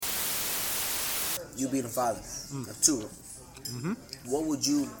you being a father of two,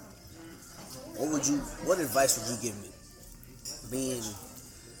 what advice would you give me? Being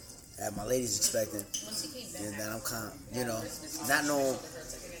that my lady's expecting, and that I'm kind of, not knowing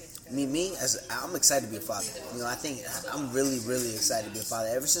I'm excited to be a father. I think I'm really, really excited to be a father.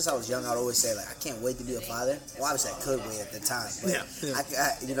 Ever since I was young, I'd always say, like, I can't wait to be a father. Well, obviously I could wait at the time,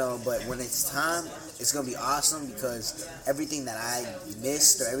 but but when it's time, it's gonna be awesome because everything that I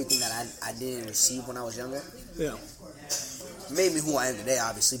missed or everything that I didn't receive when I was younger, made me who I am today,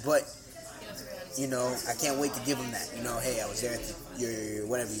 obviously. But I can't wait to give them that. Hey, I was there at your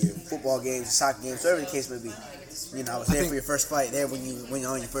football games, soccer games, whatever the case may be. I was there for your first fight, there when you're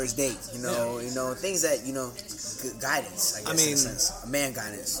on your first date. Things that guidance. I guess, in a sense, a man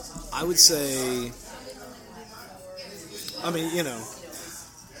guidance. I would say,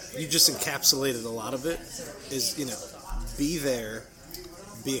 you just encapsulated a lot of it. Is be there,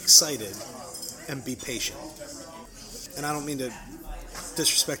 be excited, and be patient. And I don't mean to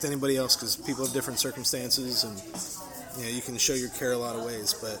disrespect anybody else because people have different circumstances, and you can show your care a lot of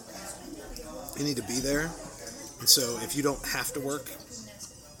ways, but you need to be there. And so if you don't have to work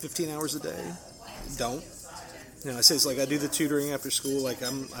 15 hours a day, don't. I say it's like I do the tutoring after school, like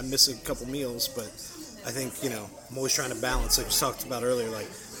I miss a couple meals, but I think, I'm always trying to balance, like we talked about earlier, like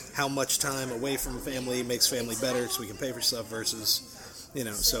how much time away from family makes family better so we can pay for stuff versus,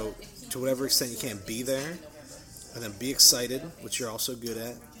 so to whatever extent you can, be there, and then be excited, which you're also good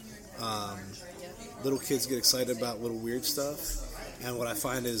at. Little kids get excited about little weird stuff, and what I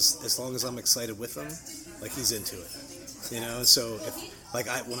find is as long as I'm excited with them, like he's into it, So if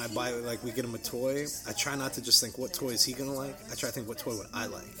when I buy, like we get him a toy, I try not to just think what toy is he gonna like. I try to think what toy would I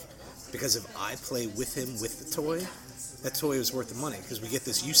like, because if I play with him with the toy, that toy is worth the money because we get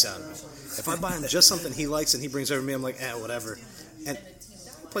this use out of it. If I buy him just something he likes and he brings over to me, I'm like, whatever, and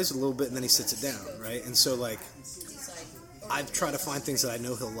he plays it a little bit and then he sits it down, right? And so like I try to find things that I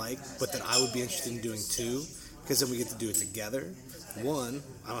know he'll like, but that I would be interested in doing too, because then we get to do it together. One,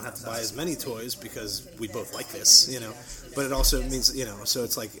 I don't have to buy as many toys because we both like this, but it also means, so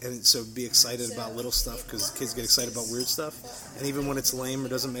it's like, and so be excited about little stuff because kids get excited about weird stuff. And even when it's lame or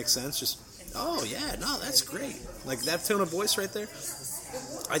doesn't make sense, just, oh yeah, no, that's great. Like that tone of voice right there.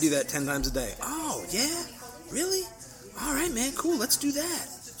 I do that 10 times a day. Oh yeah, really? All right, man, cool. Let's do that.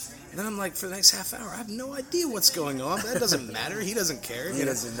 And then I'm like, for the next half hour, I have no idea what's going on. That doesn't matter. He doesn't care. He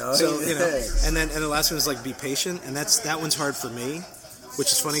doesn't know. So, and the last one is like, be patient. And that one's hard for me,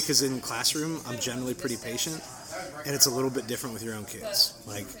 which is funny because in classroom, I'm generally pretty patient. And it's a little bit different with your own kids.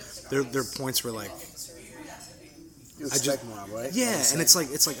 Like, there are points where like, you expect more, right? Yeah. And it's like,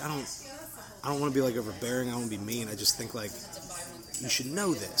 I don't want to be like overbearing. I don't want to be mean. I just think like, you should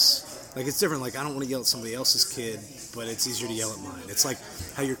know this. Like, it's different. Like, I don't want to yell at somebody else's kid, but it's easier to yell at mine. It's like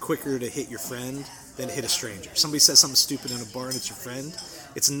how you're quicker to hit your friend than to hit a stranger. Somebody says something stupid in a bar and it's your friend,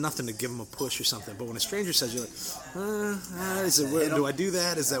 it's nothing to give them a push or something. But when a stranger says, you're like, do I do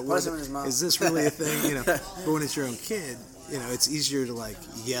that? Is that what? Is this really a thing? But when it's your own kid, it's easier to like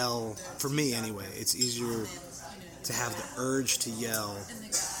yell. For me, anyway, it's easier to have the urge to yell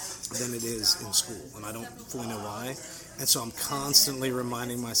than it is in school, and I don't fully know why. And so I'm constantly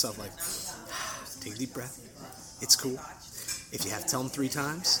reminding myself, like, take a deep breath. It's cool. If you have to tell them 3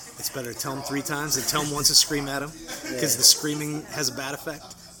 times, it's better to tell them 3 times than tell them once and scream at them, because the screaming has a bad effect.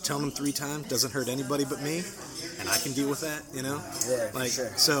 Telling them 3 times doesn't hurt anybody but me, and I can deal with that, Yeah, like, sure.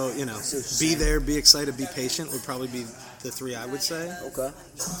 So, be there, be excited, be patient would probably be the 3 I would say. Okay.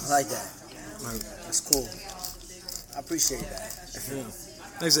 I like that. That's cool. I appreciate that. Yeah.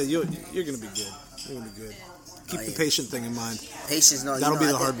 Like I said, you're going to be good. You're going to be good. Keep the patient thing in mind. Patience, no. That'll be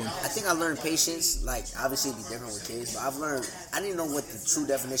the hard one. I think I learned patience, like, obviously it'd be different with kids, but I didn't know what the true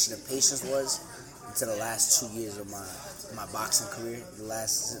definition of patience was until the last 2 years of my boxing career.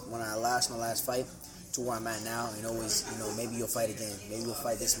 When I lost my last fight to where I'm at now, maybe you'll fight again. Maybe you'll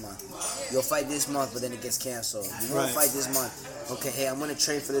fight this month. You'll fight this month, but then it gets canceled. You won't fight this month. Okay, hey, I'm going to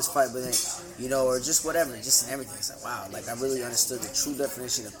train for this fight, but then, or just whatever, just in everything. It's like, wow, like I really understood the true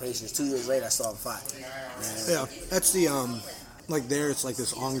definition of patience. 2 years later, I saw him fight. Yeah, that's the, like there, it's like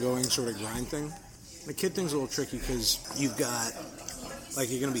this ongoing sort of grind thing. The kid thing's a little tricky because you've got, like,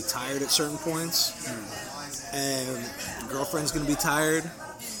 you're going to be tired at certain points, and your girlfriend's going to be tired,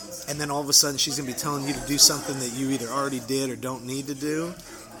 and then all of a sudden she's going to be telling you to do something that you either already did or don't need to do.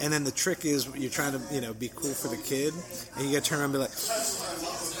 And then the trick is you're trying to, be cool for the kid, and you got to turn around and be like,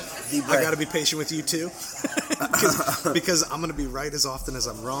 I got to be patient with you too, because I'm going to be right as often as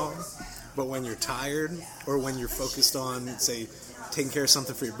I'm wrong. But when you're tired, or when you're focused on, say, taking care of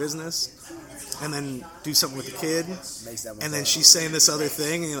something for your business, and then do something with the kid, and then she's saying this other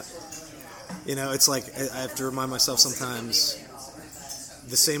thing, and you're like, You know, it's like I have to remind myself sometimes,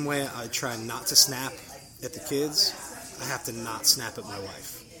 the same way I try not to snap at the kids, I have to not snap at my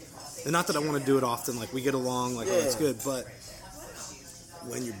wife. And not that I want to do it often, like we get along, like, oh, it's good, but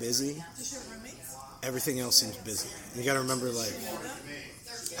when you're busy, everything else seems busy. You got to remember, like,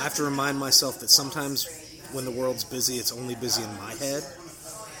 I have to remind myself that sometimes when the world's busy, it's only busy in my head,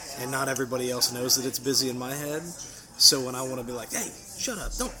 and not everybody else knows that it's busy in my head. So when I want to be like, hey, shut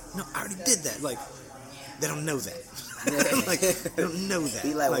up, no, I already did that. Like, they don't know that. Like, they don't know that.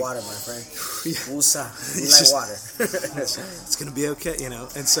 Be like water, my friend. Yeah. Woosah. Be like water. It's going to be okay, you know.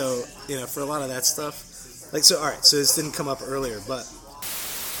 And so, you know, for a lot of that stuff, like, so, all right, so this didn't come up earlier, but